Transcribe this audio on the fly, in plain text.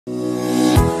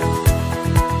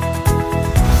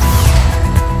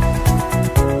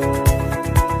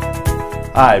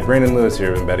Hi, Brandon Lewis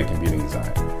here of Embedded Computing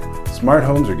Design. Smart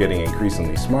homes are getting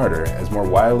increasingly smarter as more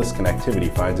wireless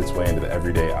connectivity finds its way into the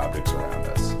everyday objects around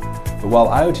us. But while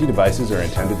IoT devices are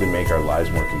intended to make our lives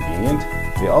more convenient,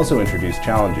 they also introduce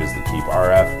challenges that keep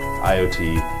RF,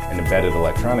 IoT, and embedded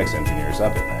electronics engineers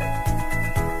up at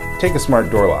night. Take a smart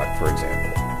door lock, for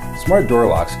example. Smart door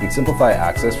locks can simplify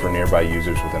access for nearby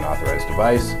users with an authorized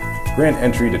device, grant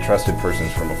entry to trusted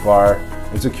persons from afar,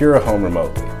 and secure a home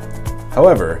remotely.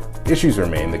 However, issues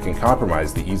remain that can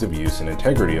compromise the ease of use and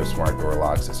integrity of smart door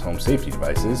locks as home safety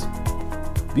devices.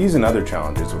 These and other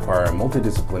challenges require a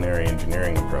multidisciplinary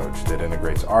engineering approach that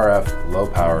integrates RF, low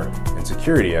power, and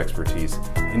security expertise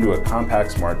into a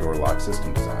compact smart door lock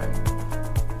system design.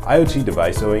 IoT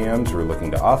device OEMs who are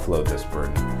looking to offload this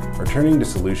burden are turning to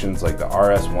solutions like the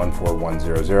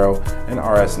RS14100 and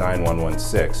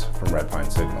RS9116 from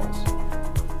Redpine Signals.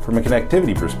 From a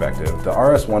connectivity perspective, the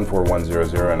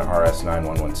RS14100 and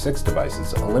RS9116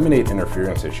 devices eliminate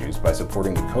interference issues by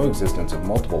supporting the coexistence of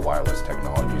multiple wireless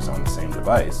technologies on the same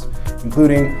device,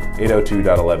 including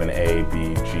 802.11a,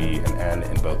 b, g, and n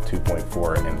in both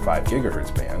 2.4 and 5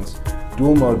 GHz bands,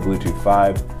 dual-mode Bluetooth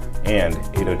 5, and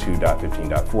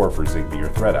 802.15.4 for Zigbee or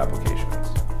Thread applications.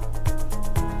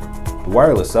 The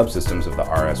wireless subsystems of the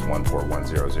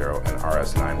RS14100 and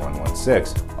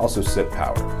RS9116 also SIP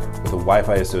power, with a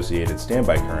Wi-Fi associated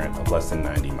standby current of less than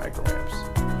 90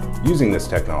 microamps. Using this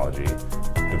technology,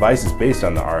 devices based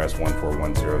on the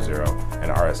RS14100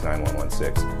 and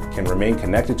RS9116 can remain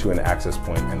connected to an access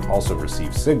point and also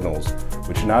receive signals,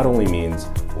 which not only means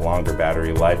longer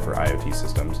battery life for IoT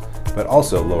systems, but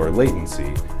also lower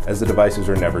latency, as the devices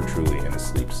are never truly in a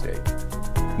sleep state.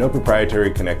 No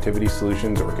proprietary connectivity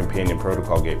solutions or companion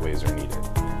protocol gateways are needed.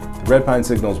 The Redpine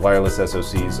Signals wireless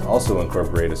SoCs also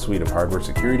incorporate a suite of hardware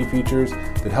security features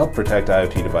that help protect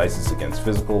IoT devices against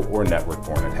physical or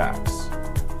network-borne attacks.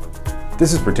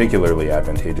 This is particularly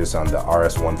advantageous on the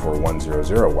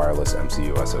RS14100 wireless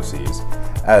MCU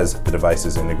SoCs, as the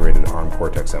device's integrated ARM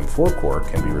Cortex-M4 core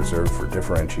can be reserved for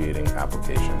differentiating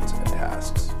applications and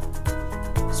tasks.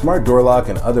 Smart door lock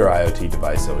and other IoT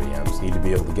device OEMs need to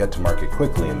be able to get to market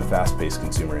quickly in the fast-paced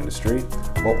consumer industry,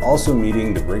 while also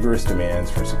meeting the rigorous demands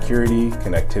for security,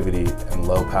 connectivity, and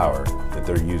low power that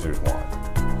their users want.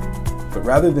 But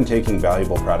rather than taking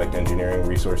valuable product engineering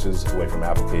resources away from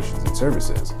applications and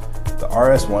services, the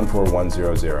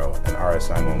RS14100 and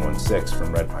RS9116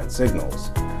 from Redpine Signals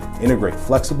integrate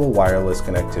flexible wireless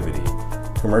connectivity,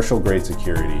 commercial-grade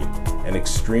security, and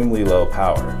extremely low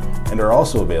power, and are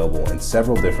also available in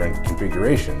several different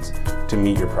configurations to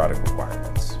meet your product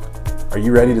requirements. Are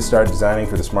you ready to start designing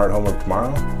for the smart home of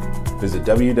tomorrow? Visit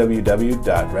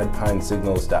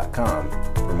www.redpinesignals.com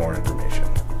for more information.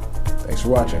 Thanks for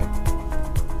watching.